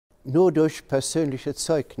nur durch persönliche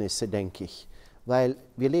Zeugnisse, denke ich, weil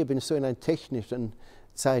wir leben so in einem technischen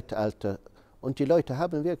Zeitalter und die Leute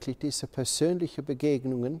haben wirklich diese persönlichen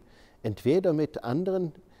Begegnungen, entweder mit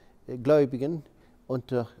anderen Gläubigen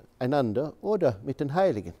untereinander oder mit den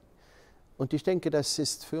Heiligen. Und ich denke, das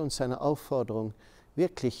ist für uns eine Aufforderung,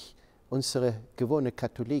 wirklich unsere gewohnten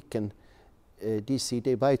Katholiken diese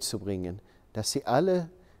Idee beizubringen, dass sie alle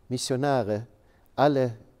Missionare,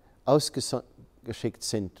 alle ausgeschickt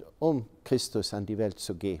sind, um Christus an die Welt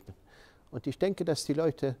zu geben. Und ich denke, dass die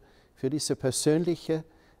Leute für diese persönlichen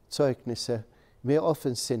Zeugnisse mehr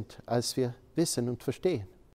offen sind, als wir wissen und verstehen.